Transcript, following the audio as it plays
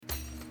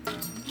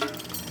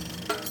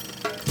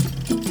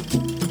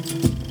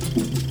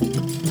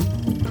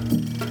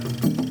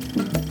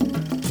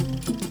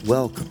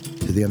Welcome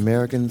to the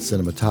American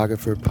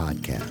Cinematographer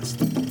Podcast.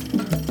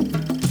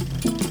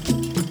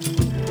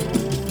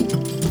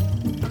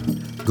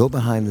 Go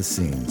behind the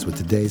scenes with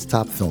today's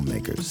top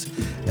filmmakers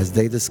as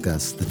they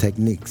discuss the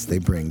techniques they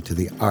bring to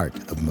the art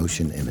of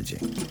motion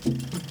imaging.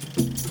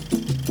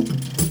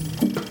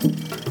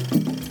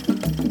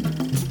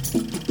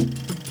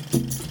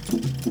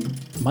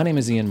 My name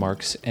is Ian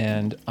Marks,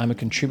 and I'm a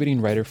contributing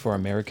writer for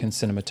American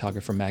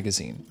Cinematographer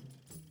magazine.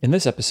 In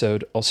this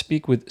episode, I'll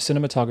speak with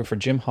cinematographer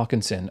Jim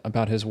Hawkinson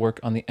about his work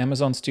on the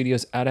Amazon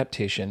Studios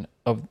adaptation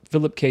of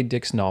Philip K.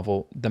 Dick's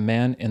novel, The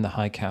Man in the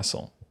High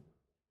Castle.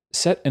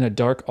 Set in a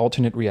dark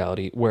alternate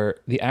reality where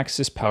the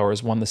Axis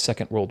powers won the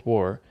Second World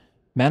War,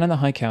 Man in the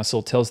High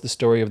Castle tells the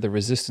story of the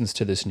resistance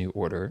to this new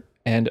order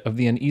and of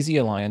the uneasy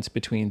alliance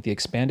between the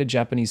expanded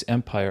Japanese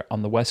Empire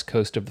on the west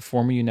coast of the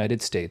former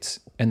United States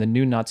and the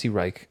new Nazi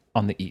Reich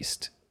on the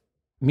east.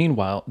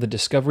 Meanwhile, the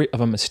discovery of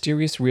a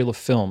mysterious reel of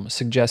film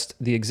suggests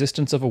the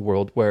existence of a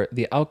world where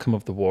the outcome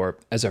of the war,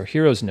 as our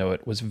heroes know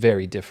it, was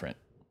very different.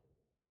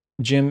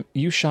 Jim,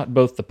 you shot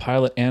both the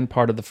pilot and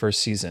part of the first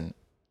season.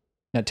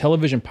 Now,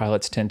 television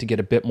pilots tend to get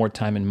a bit more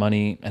time and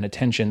money and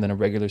attention than a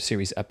regular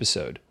series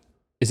episode.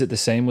 Is it the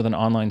same with an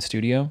online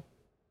studio?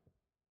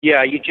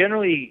 Yeah, you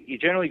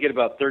generally get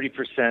about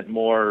 30%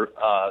 more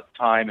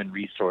time and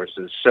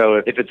resources. So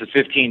if it's a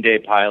 15-day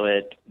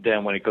pilot,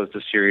 then when it goes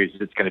to series,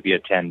 it's going to be a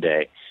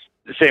 10-day.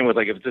 The same with,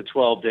 like, if it's a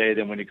 12-day,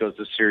 then when it goes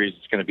to series,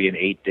 it's going to be an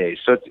 8-day.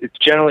 So it's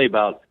generally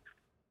about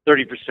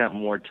 30%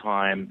 more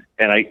time,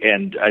 and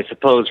I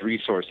suppose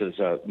resources,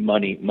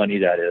 money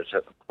that is.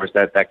 Of course,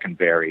 that can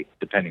vary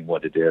depending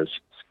what it is.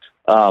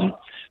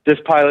 This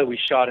pilot we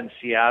shot in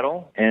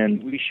Seattle,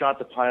 and we shot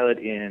the pilot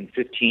in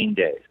 15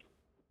 days.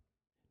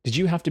 Did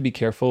you have to be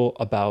careful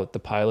about the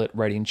pilot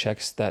writing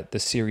checks that the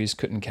series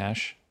couldn't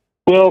cash?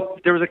 Well,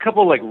 there was a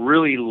couple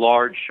really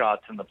large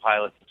shots in the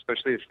pilot,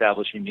 especially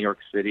establishing New York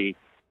City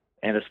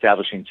and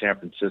establishing San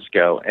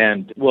Francisco.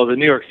 And, well, the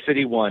New York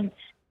City one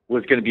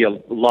was going to be a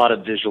lot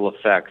of visual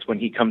effects when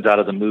he comes out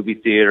of the movie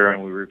theater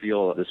and we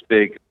reveal this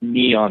big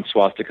neon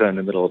swastika in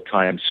the middle of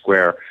Times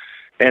Square.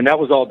 And that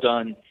was all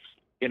done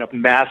in a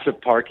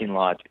massive parking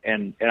lot.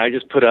 And I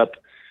just put up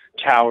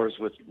towers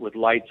with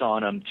lights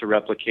on them to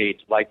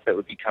replicate lights that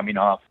would be coming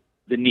off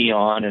the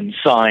neon and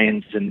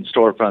signs and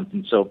storefronts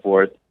and so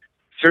forth.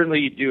 Certainly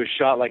you do a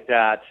shot like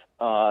that.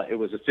 It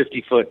was a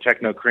 50-foot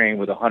techno crane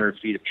with 100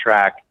 feet of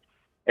track.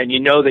 And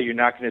you know that you're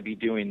not going to be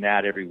doing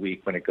that every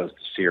week when it goes to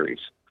series.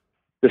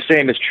 The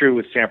same is true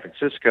with San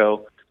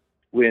Francisco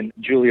when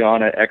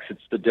Juliana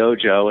exits the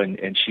dojo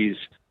and she's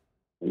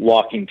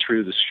walking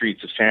through the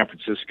streets of San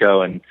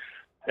Francisco. And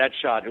that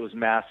shot, it was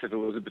massive. It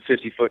was a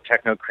 50-foot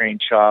techno crane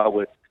shot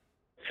with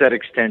set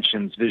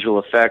extensions, visual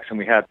effects, and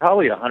we had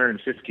probably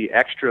 150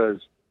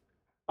 extras,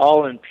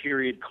 all in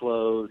period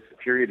clothes,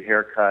 period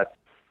haircuts,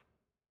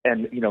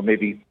 and,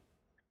 maybe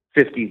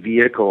 50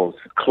 vehicles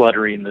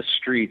cluttering the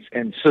streets.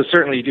 And so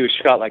certainly you do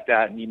a shot like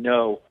that and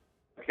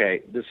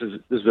okay, this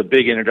is a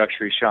big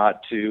introductory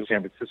shot to San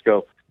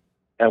Francisco,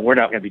 and we're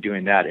not going to be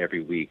doing that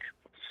every week.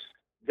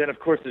 Then, of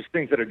course, there's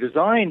things that are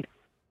designed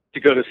to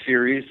go to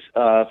series.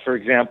 For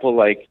example,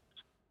 like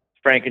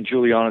Frank and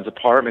Juliana's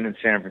apartment in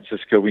San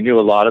Francisco. We knew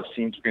a lot of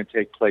scenes were going to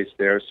take place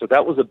there, so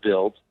that was a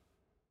build.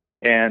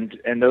 And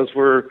those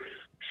were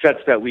sets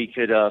that we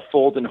could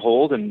fold and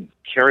hold and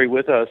carry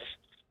with us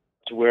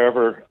to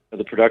wherever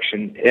the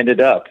production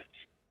ended up.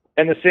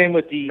 And the same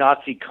with the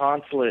Nazi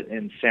consulate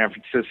in San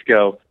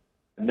Francisco.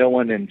 No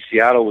one in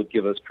Seattle would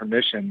give us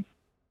permission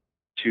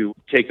to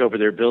take over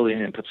their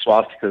building and put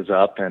swastikas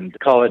up and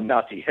call it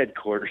Nazi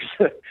headquarters.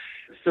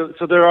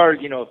 So there are,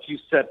 a few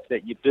sets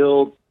that you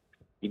build,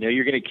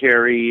 you're going to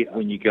carry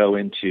when you go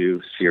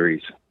into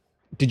series.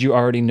 Did you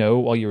already know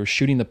while you were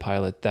shooting the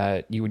pilot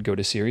that you would go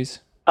to series?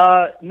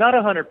 Not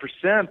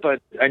 100%,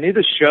 but I knew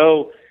the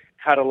show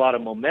had a lot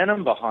of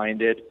momentum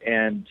behind it,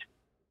 and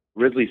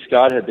Ridley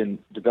Scott had been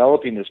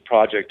developing this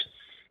project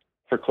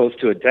for close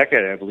to a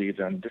decade, I believe,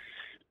 and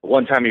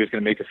one time he was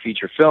going to make a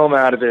feature film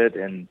out of it,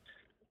 and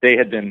they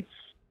had been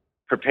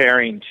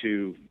preparing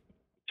to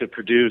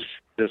produce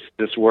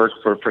this work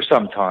for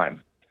some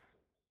time.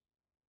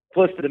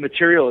 Plus, the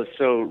material is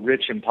so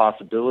rich in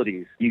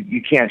possibilities.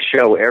 You can't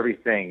show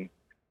everything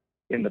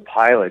in the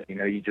pilot.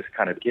 You just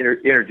kind of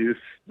introduce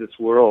this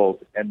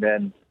world, and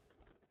then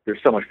there's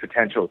so much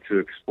potential to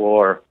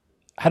explore.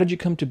 How did you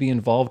come to be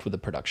involved with the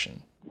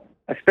production?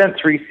 I spent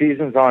 3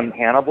 seasons on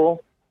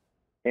Hannibal,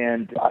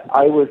 and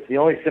I was the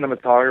only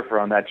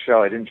cinematographer on that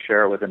show. I didn't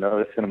share it with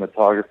another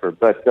cinematographer,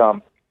 but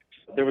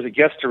there was a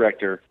guest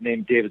director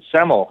named David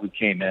Semmel who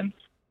came in,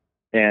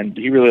 and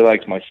he really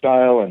liked my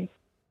style and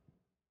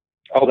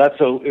all that,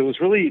 so it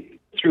was really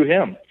through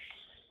him.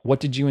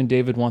 What did you and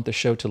David want the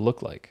show to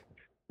look like?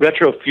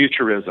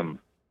 Retrofuturism.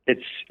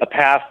 It's a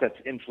past that's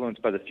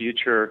influenced by the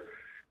future.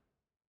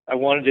 I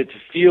wanted it to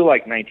feel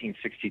like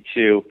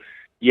 1962,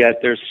 yet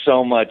there's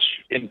so much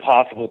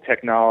impossible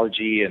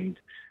technology and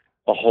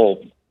a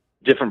whole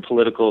different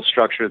political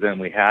structure than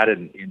we had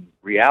in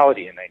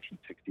reality in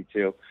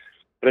 1962.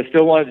 But I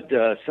still wanted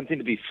something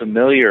to be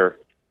familiar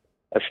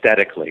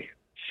aesthetically.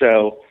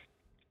 So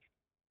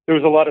there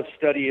was a lot of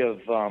study of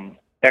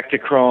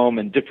Ektachrome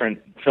and different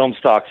film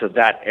stocks of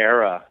that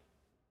era,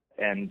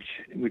 and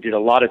we did a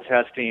lot of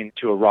testing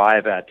to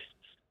arrive at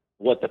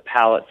what the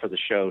palette for the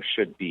show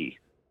should be.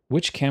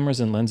 Which cameras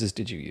and lenses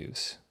did you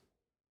use?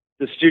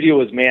 The studio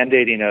was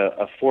mandating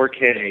a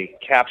 4K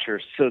capture,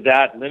 so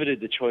that limited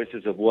the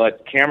choices of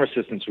what camera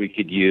systems we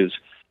could use.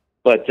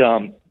 But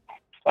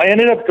I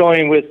ended up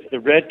going with the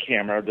Red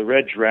camera, the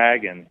Red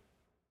Dragon,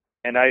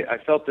 and I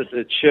felt that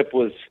the chip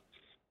was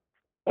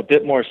a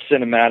bit more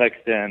cinematic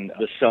than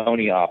the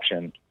Sony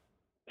option.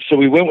 So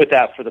we went with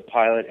that for the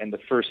pilot and the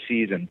first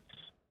season.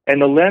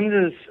 And the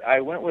lenses,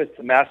 I went with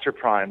Master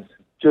Primes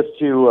just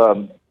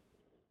to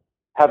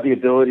have the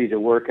ability to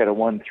work at a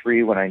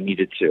 1.3 when I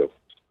needed to.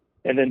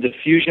 And then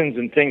diffusions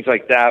and things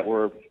like that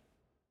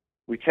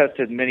we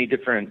tested many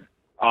different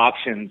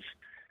options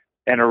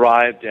and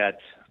arrived at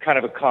kind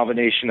of a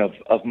combination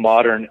of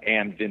modern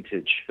and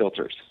vintage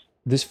filters.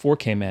 This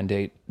 4K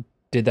mandate,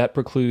 did that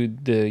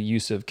preclude the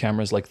use of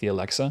cameras like the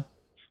Alexa?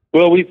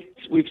 Well,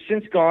 we've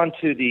since gone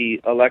to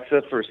the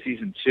Alexa for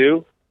season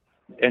 2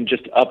 and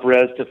just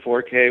up-res to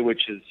 4K,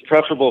 which is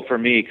preferable for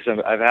me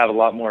because I've had a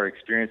lot more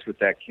experience with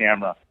that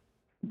camera.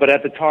 But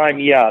at the time,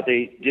 yeah,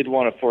 they did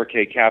want a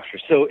 4K capture.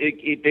 So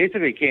it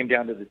basically came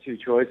down to the two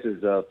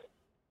choices of,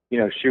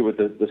 shoot with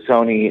the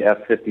Sony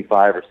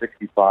F55 or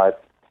 65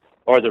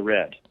 or the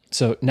Red.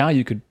 So now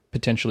you could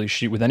potentially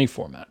shoot with any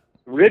format.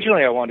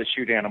 Originally, I wanted to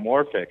shoot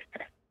anamorphic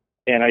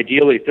and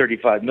ideally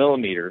 35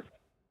 millimeter.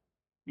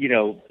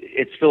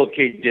 It's Philip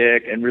K.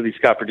 Dick and Ridley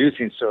Scott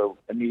producing, so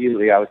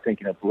immediately I was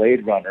thinking of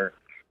Blade Runner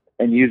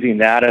and using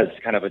that as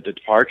kind of a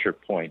departure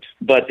point.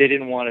 But they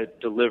didn't want to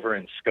deliver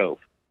in scope.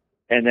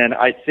 And then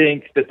I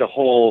think that the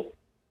whole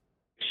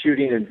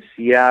shooting in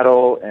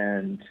Seattle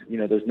and,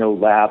 there's no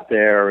lab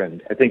there.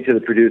 And I think to the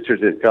producers,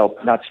 it felt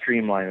not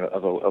streamlined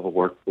of a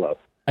workflow.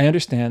 I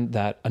understand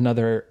that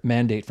another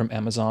mandate from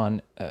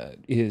Amazon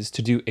is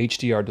to do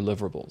HDR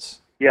deliverables.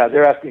 Yeah,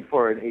 they're asking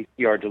for an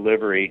HDR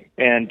delivery.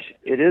 And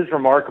it is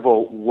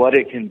remarkable what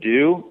it can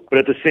do. But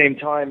at the same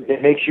time,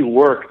 it makes you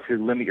work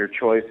to limit your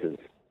choices.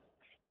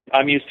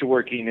 I'm used to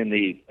working in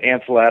the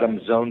Ansel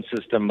Adams zone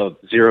system of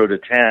 0 to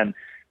 10.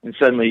 And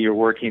suddenly you're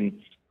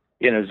working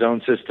in a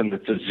zone system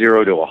that's a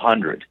 0 to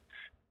 100.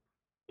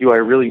 Do I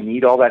really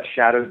need all that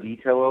shadow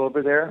detail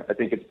over there? I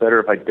think it's better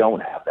if I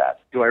don't have that.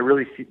 Do I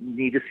really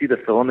need to see the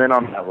filament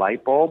on that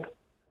light bulb?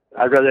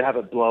 I'd rather have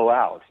it blow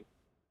out.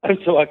 And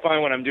so I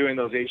find when I'm doing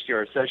those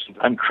HDR sessions,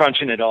 I'm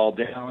crunching it all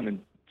down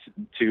and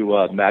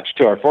to match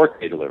to our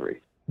 4K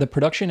delivery. The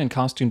production and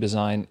costume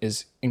design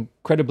is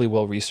incredibly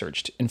well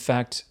researched. In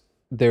fact,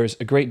 there's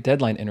a great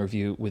Deadline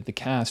interview with the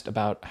cast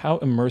about how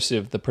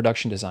immersive the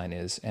production design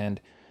is and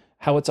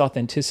how its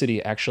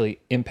authenticity actually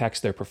impacts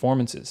their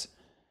performances.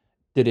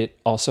 Did it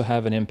also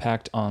have an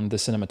impact on the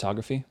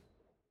cinematography?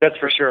 That's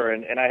for sure,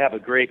 and I have a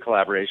great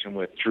collaboration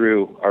with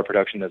Drew, our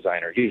production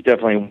designer. He's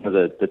definitely one of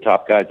the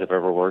top guys I've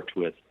ever worked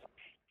with.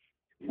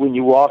 When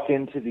you walk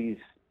into these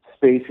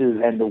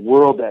spaces and the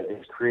world that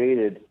is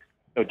created,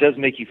 it does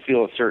make you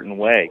feel a certain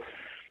way.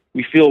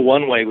 We feel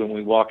one way when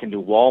we walk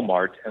into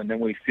Walmart, and then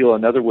we feel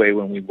another way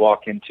when we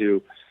walk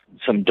into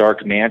some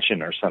dark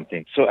mansion or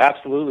something. So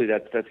absolutely,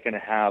 that's going to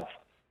have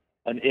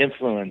an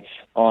influence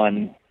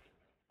on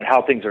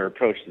how things are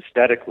approached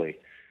aesthetically.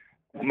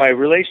 My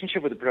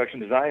relationship with the production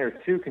designer,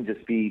 too, can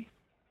just be,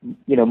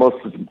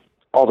 most of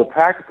all the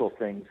practical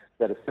things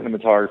that a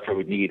cinematographer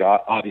would need,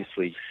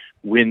 obviously,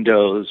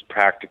 windows,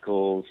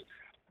 practicals.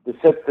 The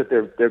sets that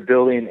they're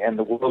building and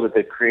the world that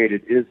they've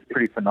created is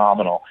pretty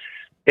phenomenal.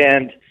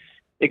 And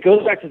it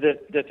goes back to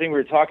the thing we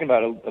were talking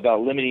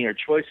about limiting your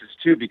choices,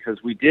 too,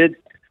 because we did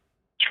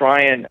try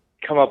and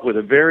come up with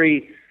a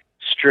very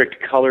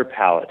strict color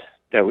palette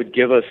that would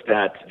give us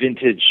that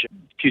vintage,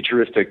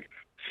 futuristic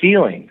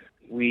feeling.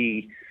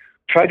 We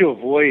tried to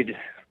avoid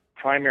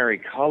primary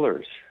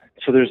colors.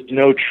 So there's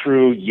no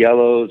true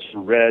yellows,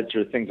 reds,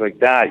 or things like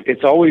that.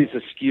 It's always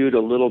skewed a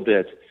little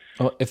bit.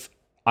 Well, if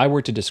I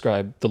were to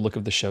describe the look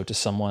of the show to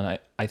someone,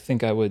 I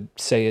think I would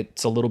say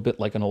it's a little bit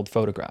like an old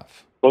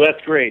photograph. Well,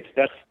 that's great.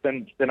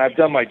 Then I've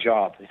done my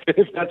job,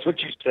 if that's what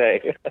you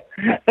say.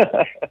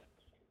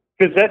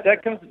 Because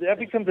that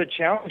becomes a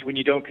challenge when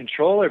you don't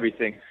control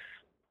everything.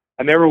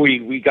 I remember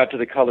we got to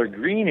the color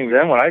green, and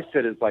then what I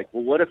said is like,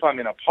 well, what if I'm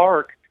in a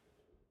park?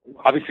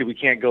 Obviously, we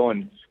can't go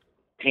and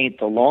paint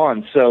the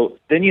lawn. So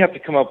then you have to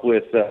come up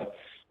with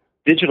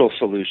digital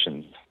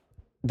solutions.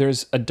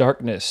 There's a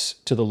darkness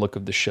to the look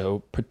of the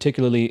show,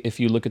 particularly if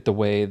you look at the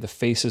way the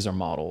faces are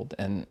modeled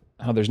and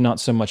how there's not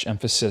so much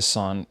emphasis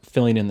on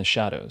filling in the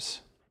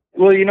shadows.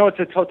 Well, it's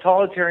a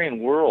totalitarian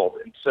world,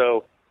 and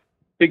so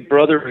Big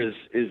Brother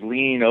is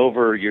leaning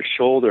over your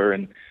shoulder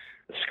and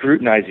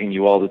scrutinizing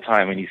you all the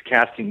time, and he's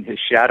casting his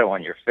shadow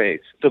on your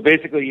face. So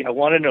basically, I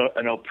want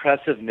an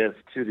oppressiveness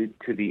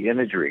to the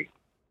imagery.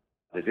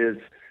 It is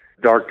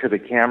dark to the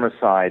camera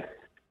side.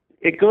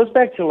 It goes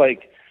back to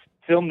like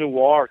film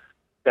noir,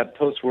 that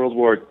post-World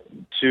War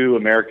II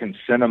American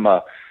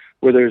cinema,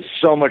 where there's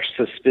so much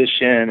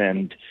suspicion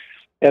and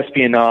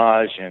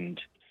espionage and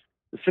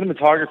the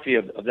cinematography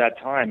of that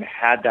time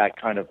had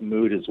that kind of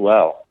mood as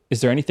well.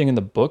 Is there anything in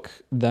the book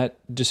that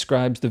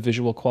describes the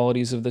visual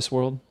qualities of this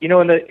world? You know,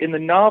 in the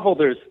novel,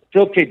 there's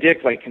Philip K.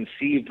 Dick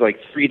conceived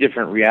three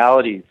different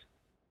realities,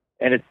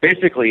 and it's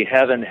basically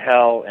heaven,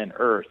 hell, and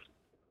earth,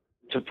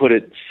 to put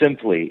it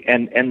simply.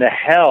 And the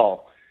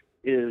hell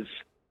is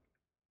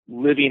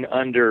living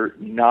under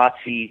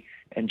Nazi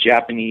and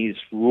Japanese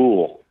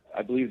rule.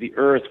 I believe the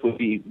earth would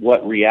be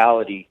what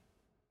reality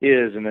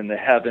is, and then the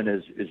heaven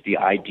is the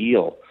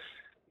ideal.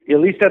 At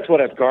least that's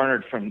what I've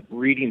garnered from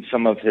reading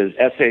some of his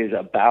essays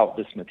about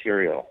this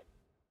material.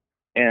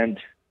 And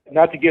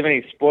not to give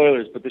any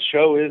spoilers, but the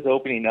show is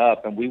opening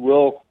up, and we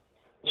will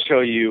show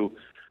you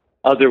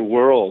other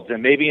worlds.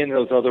 And maybe in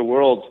those other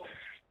worlds,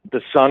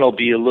 the sun will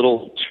be a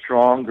little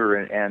stronger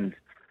and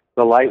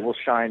the light will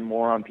shine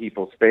more on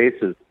people's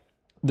faces.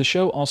 The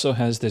show also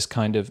has this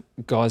kind of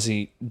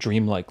gauzy,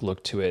 dreamlike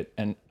look to it,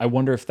 and I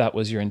wonder if that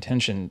was your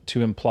intention,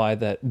 to imply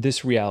that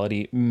this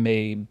reality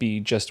may be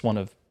just one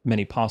of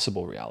many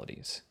possible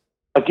realities.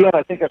 Again,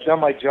 I think I've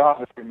done my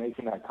job if you're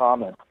making that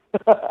comment.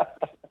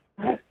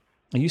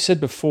 You said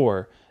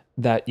before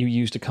that you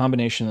used a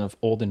combination of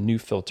old and new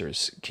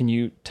filters. Can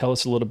you tell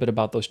us a little bit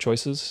about those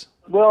choices?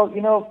 Well,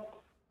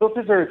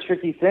 filters are a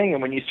tricky thing,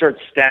 and when you start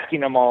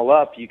stacking them all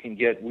up, you can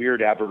get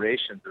weird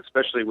aberrations,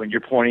 especially when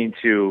you're pointing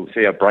to,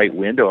 say, a bright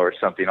window or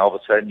something. All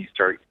of a sudden, you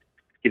start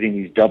getting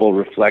these double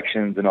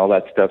reflections and all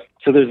that stuff.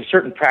 So there's a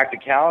certain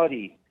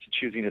practicality to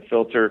choosing a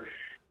filter.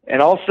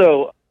 And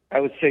also, I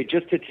would say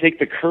just to take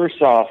the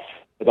curse off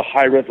the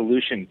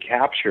high-resolution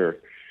capture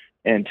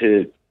and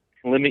to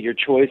limit your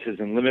choices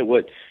and limit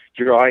what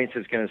your audience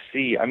is going to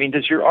see. I mean,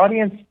 does your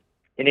audience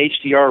in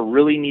HDR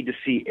really need to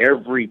see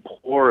every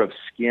pore of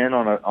skin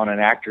on an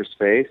actor's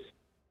face?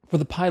 For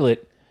the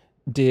pilot,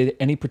 did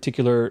any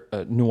particular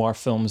noir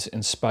films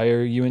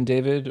inspire you and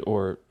David,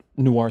 or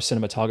noir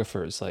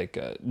cinematographers like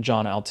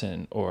John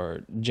Alton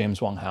or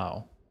James Wong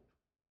Howe?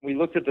 We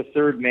looked at The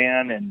Third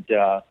Man, and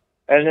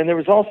then there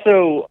was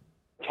also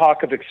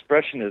talk of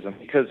expressionism,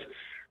 because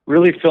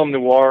really film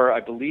noir, I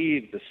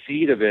believe the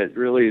seed of it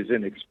really is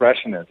in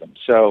expressionism.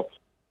 So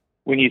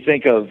when you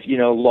think of,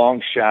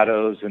 long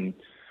shadows and,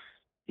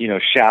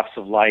 shafts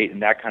of light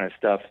and that kind of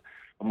stuff,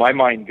 my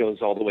mind goes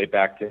all the way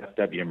back to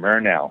F.W.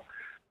 Murnau.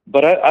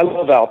 But I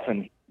love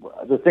Alton.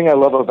 The thing I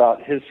love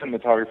about his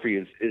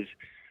cinematography is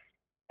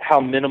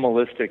how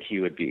minimalistic he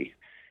would be.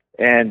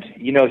 And,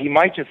 he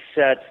might just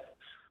set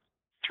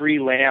 3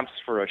 lamps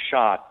for a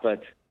shot,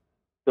 but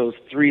those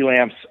 3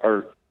 lamps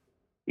are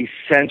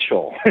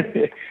essential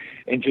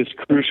and just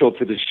crucial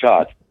to the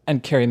shot.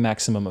 And carry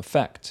maximum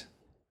effect.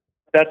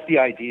 That's the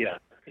idea.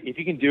 If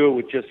you can do it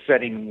with just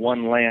setting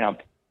 1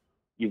 lamp,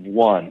 you've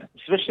won.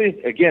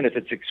 Especially, again, if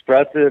it's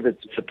expressive,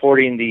 it's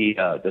supporting the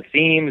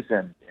themes,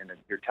 and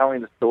you're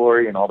telling the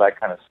story and all that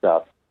kind of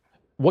stuff.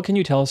 What can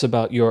you tell us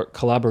about your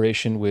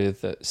collaboration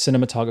with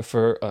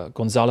cinematographer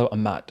Gonzalo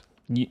Amat?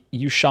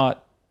 You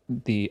shot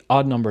the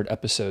odd-numbered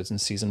episodes in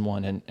season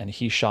 1, and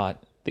he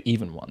shot the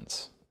even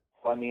ones.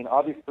 I mean,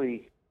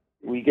 obviously,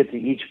 we get to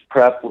each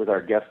prep with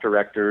our guest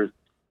directors.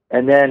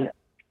 And then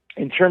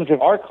in terms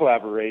of our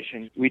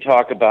collaboration, we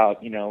talk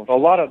about, a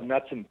lot of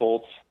nuts and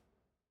bolts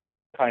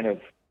kind of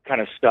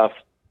stuff.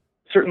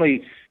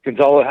 Certainly,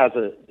 Gonzalo has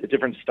a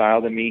different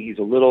style than me. He's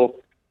a little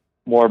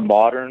more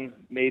modern,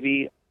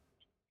 maybe.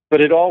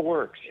 But it all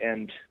works,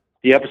 and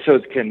the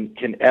episodes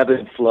can ebb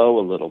and flow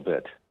a little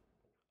bit.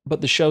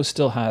 But the show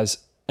still has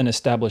an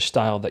established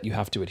style that you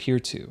have to adhere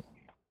to.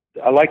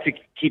 I like to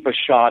keep a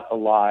shot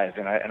alive,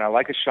 and I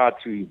like a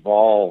shot to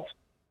evolve.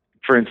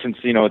 For instance,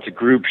 it's a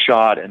group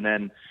shot, and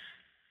then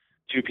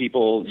 2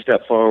 people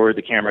step forward,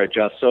 the camera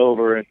adjusts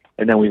over,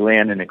 and then we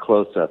land in a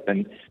close-up.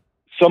 And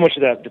so much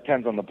of that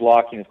depends on the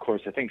blocking, of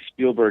course. I think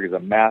Spielberg is a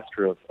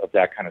master of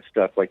that kind of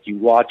stuff. Like you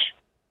watch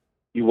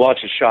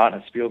a shot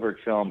in a Spielberg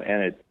film,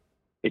 and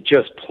it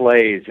just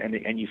plays,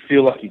 and you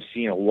feel like you've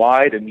seen a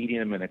wide, a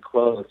medium, and a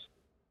close,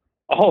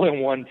 all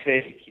in one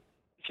take.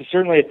 So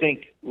certainly, I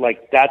think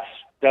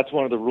that's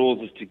one of the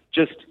rules, is to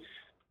just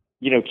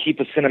keep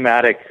a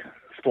cinematic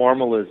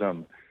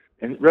formalism,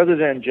 and rather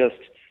than just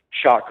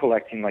shot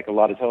collecting like a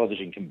lot of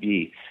television can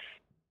be.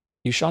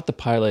 You shot the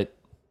pilot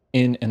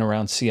in and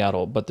around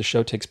Seattle, but the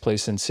show takes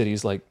place in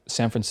cities like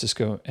San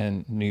Francisco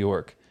and New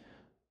York.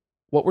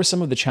 What were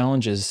some of the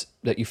challenges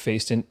that you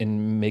faced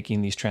in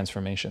making these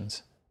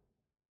transformations?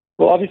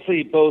 Well,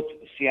 obviously, both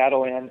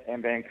Seattle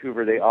and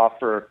Vancouver, they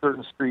offer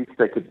certain streets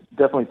that could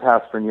definitely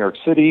pass for New York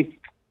City,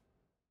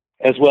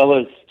 as well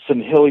as some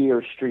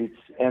hillier streets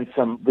and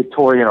some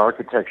Victorian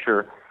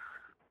architecture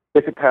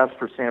that could pass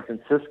for San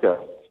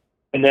Francisco.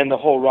 And then the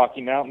whole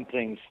Rocky Mountain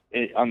things.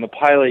 On the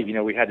pilot,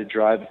 we had to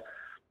drive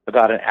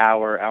about an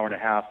hour and a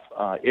half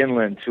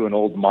inland to an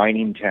old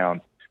mining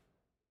town.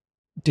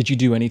 Did you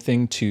do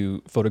anything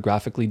to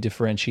photographically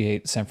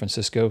differentiate San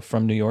Francisco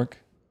from New York?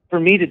 For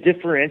me, to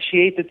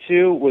differentiate the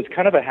two was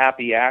kind of a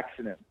happy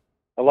accident.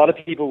 A lot of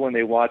people, when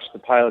they watch the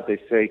pilot,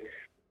 they say,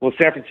 well,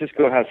 San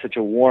Francisco has such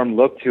a warm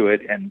look to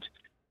it, and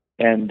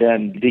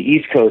then the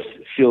East Coast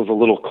feels a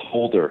little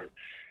colder.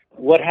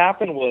 What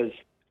happened was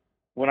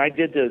when I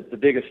did the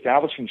big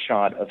establishing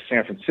shot of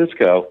San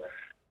Francisco,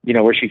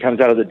 where she comes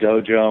out of the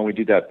dojo and we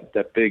do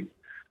that big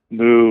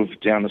move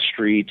down the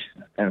street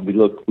and we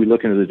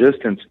look into the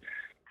distance,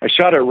 I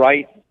shot it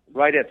right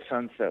at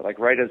sunset, like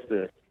right as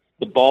the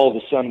ball of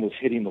the sun was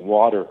hitting the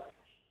water.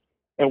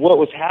 And what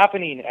was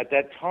happening at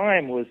that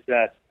time was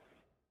that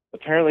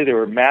apparently there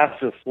were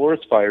massive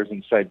forest fires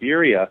in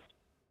Siberia.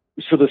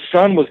 So the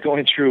sun was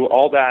going through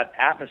all that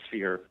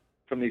atmosphere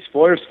from these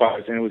forest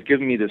fires, and it was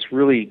giving me this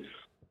really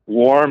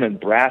warm and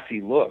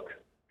brassy look.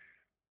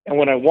 And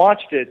when I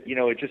watched it,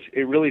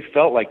 it really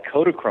felt like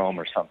Kodachrome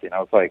or something. I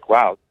was like,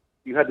 wow,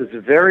 you had this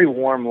very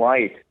warm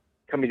light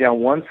coming down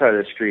one side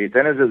of the street.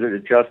 Then as it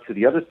adjusts to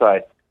the other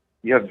side,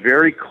 you have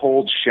very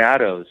cold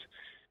shadows.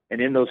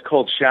 And in those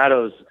cold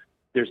shadows,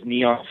 there's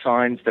neon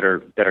signs that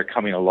are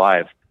coming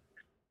alive.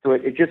 So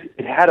it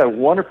had a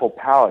wonderful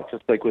palette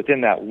just like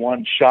within that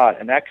one shot.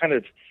 And that kind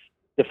of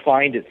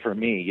defined it for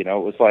me. It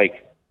was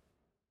like,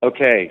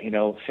 okay,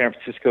 San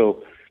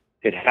Francisco,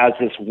 it has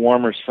this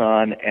warmer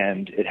sun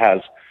and it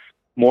has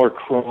more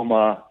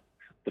chroma.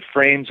 The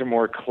frames are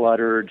more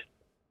cluttered.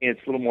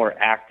 It's a little more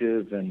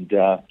active and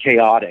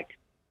chaotic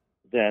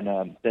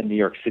than New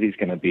York City's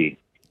going to be.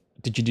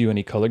 Did you do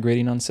any color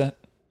grading on set?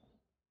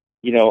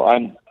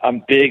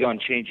 I'm big on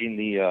changing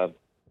the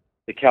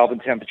Kelvin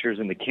temperatures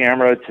in the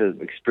camera to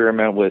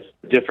experiment with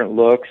different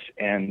looks,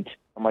 and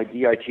my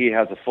DIT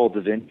has a full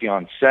DaVinci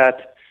on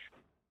set.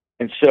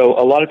 And so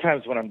a lot of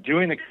times when I'm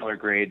doing the color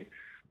grade,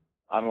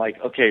 I'm like,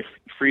 okay,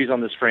 freeze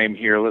on this frame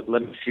here.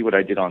 Let me see what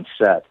I did on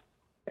set.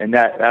 And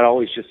that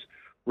always just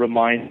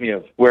reminds me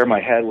of where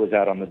my head was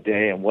at on the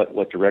day and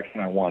what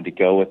direction I wanted to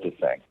go with the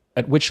thing.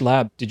 At which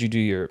lab did you do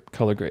your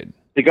color grade?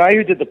 The guy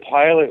who did the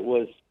pilot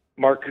was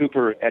Mark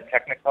Cooper at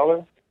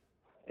Technicolor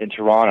in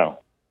Toronto.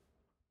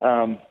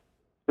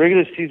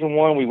 Regular season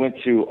 1, we went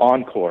to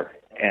Encore,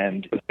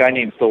 and a guy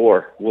named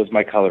Thor was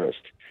my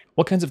colorist.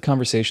 What kinds of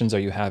conversations are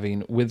you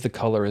having with the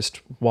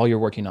colorist while you're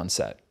working on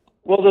set?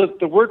 Well,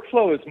 the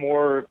workflow is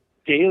more,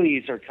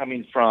 dailies are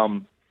coming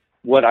from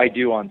what I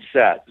do on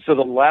set. So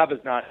the lab is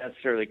not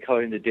necessarily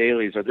coloring the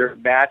dailies, or they're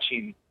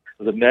matching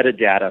the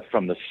metadata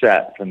from the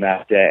set from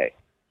that day.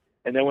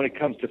 And then when it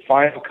comes to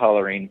final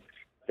coloring,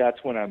 that's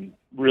when I'm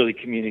really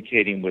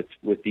communicating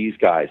with these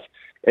guys.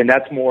 And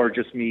that's more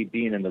just me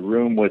being in the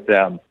room with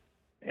them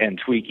and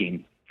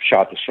tweaking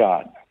shot to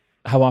shot.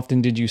 How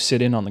often did you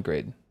sit in on the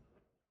grade?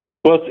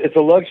 Well, it's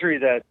a luxury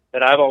that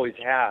I've always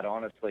had,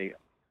 honestly.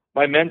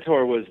 My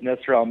mentor was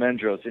Nestor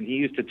Almendros, and he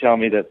used to tell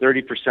me that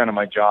 30% of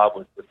my job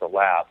was with the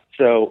lab.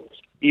 So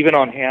even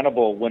on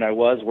Hannibal, when I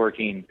was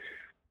working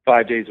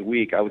 5 days a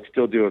week, I would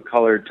still do a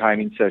colored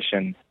timing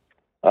session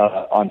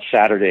on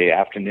Saturday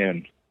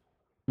afternoon.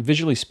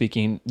 Visually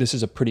speaking, this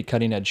is a pretty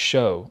cutting-edge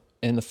show.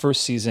 In the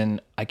first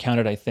season, I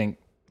counted, I think,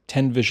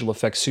 10 visual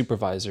effects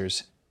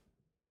supervisors,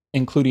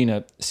 including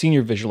a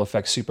senior visual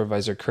effects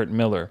supervisor, Kurt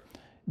Miller.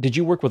 Did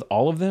you work with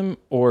all of them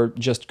or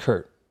just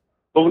Kurt?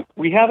 Well,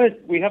 we have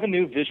a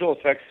new visual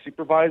effects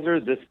supervisor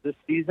this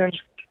season,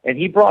 and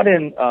he brought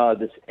in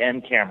this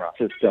N camera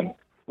system,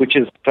 which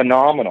is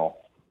phenomenal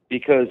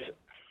because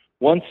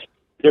once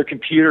their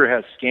computer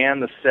has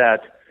scanned the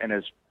set and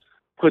has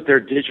put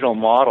their digital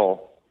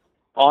model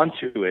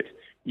onto it,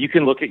 you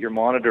can look at your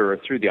monitor or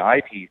through the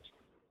eyepiece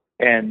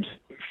and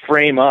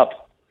frame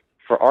up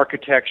for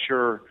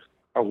architecture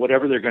or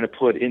whatever they're going to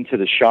put into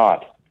the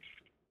shot.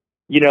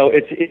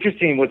 It's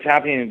interesting what's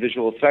happening in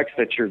visual effects,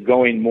 that you're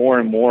going more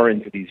and more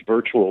into these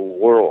virtual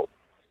worlds.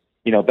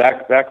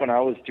 Back when I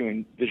was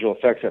doing visual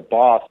effects at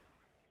Boss,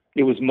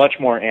 it was much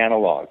more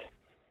analog.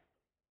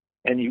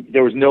 And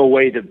there was no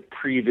way to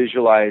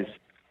pre-visualize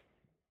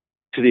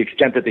to the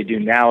extent that they do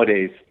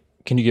nowadays.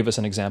 Can you give us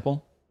an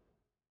example?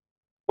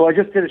 Well, I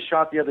just did a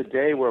shot the other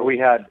day where we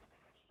had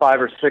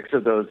 5 or 6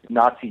 of those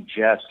Nazi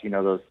jets,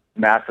 those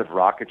massive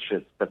rocket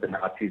ships that the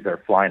Nazis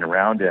are flying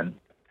around in.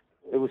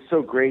 It was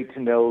so great to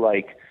know,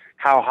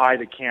 how high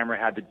the camera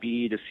had to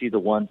be to see the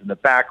ones in the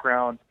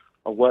background,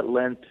 or what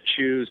lens to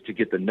choose to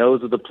get the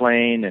nose of the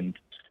plane, and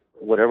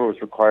whatever was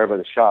required by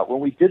the shot. When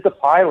we did the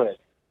pilot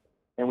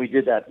and we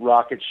did that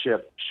rocket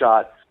ship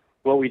shot,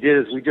 what we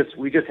did is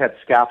we just had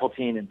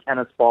scaffolding and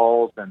tennis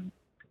balls, and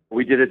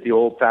we did it the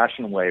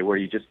old-fashioned way, where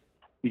you just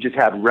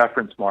had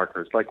reference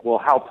markers,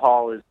 how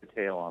tall is the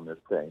tail on this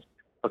thing?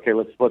 Okay,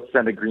 let's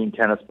send a green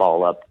tennis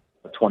ball up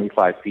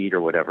 25 feet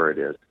or whatever it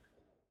is.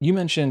 You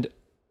mentioned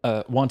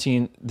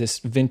wanting this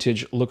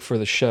vintage look for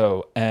the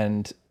show,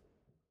 and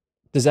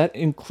does that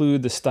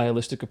include the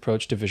stylistic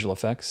approach to visual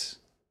effects?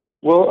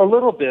 Well, a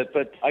little bit,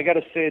 but I got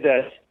to say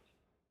that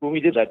when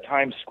we did that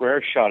Times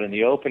Square shot in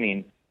the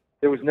opening,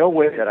 there was no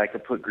way that I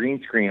could put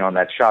green screen on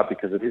that shot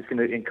because it is going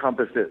to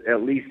encompass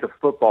at least a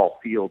football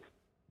field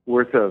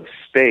worth of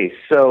space.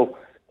 So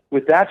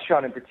with that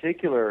shot in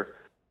particular,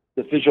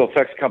 the visual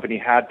effects company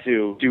had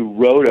to do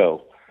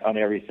roto on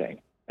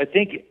everything. I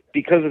think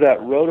because of that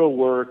roto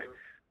work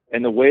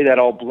and the way that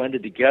all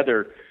blended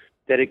together,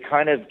 that it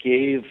kind of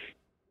gave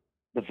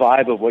the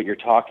vibe of what you're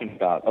talking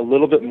about, a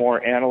little bit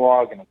more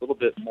analog and a little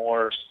bit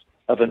more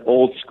of an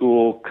old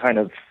school kind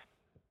of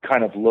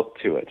look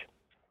to it.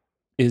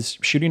 Is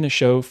shooting a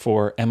show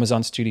for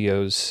Amazon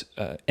Studios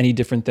any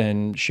different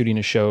than shooting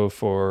a show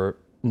for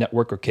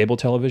network or cable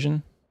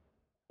television?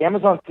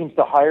 Amazon seems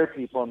to hire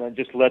people and then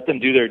just let them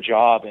do their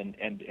job and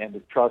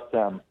to trust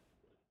them.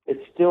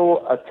 It's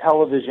still a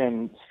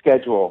television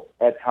schedule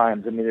at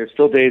times. I mean, there's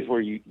still days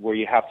where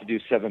you have to do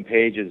 7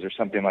 pages or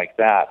something like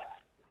that.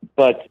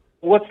 But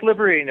what's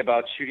liberating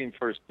about shooting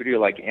for a studio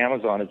like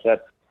Amazon is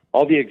that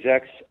all the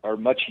execs are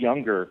much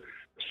younger,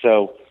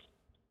 so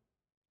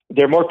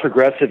they're more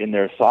progressive in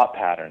their thought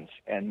patterns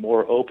and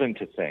more open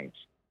to things.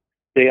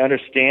 They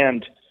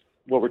understand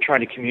what we're trying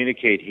to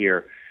communicate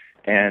here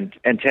and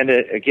tend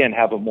to, again,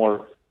 have a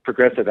more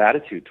progressive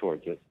attitude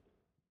towards it.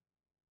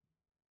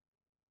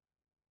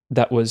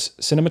 That was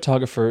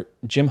cinematographer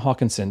Jim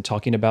Hawkinson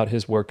talking about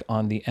his work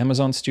on the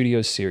Amazon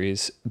Studios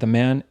series, The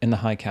Man in the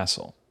High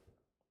Castle.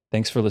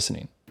 Thanks for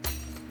listening.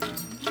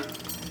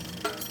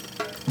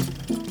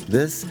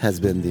 This has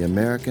been the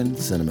American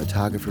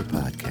Cinematographer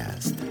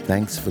Podcast.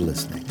 Thanks for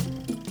listening.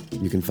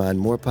 You can find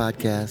more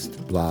podcasts,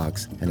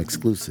 blogs, and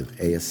exclusive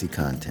ASC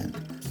content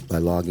by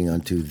logging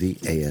onto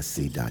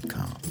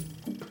theasc.com.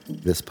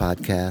 This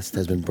podcast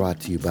has been brought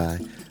to you by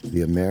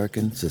the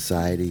American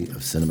Society of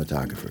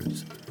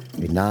Cinematographers,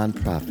 a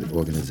nonprofit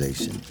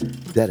organization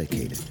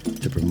dedicated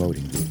to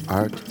promoting the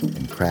art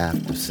and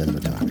craft of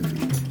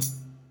cinematography.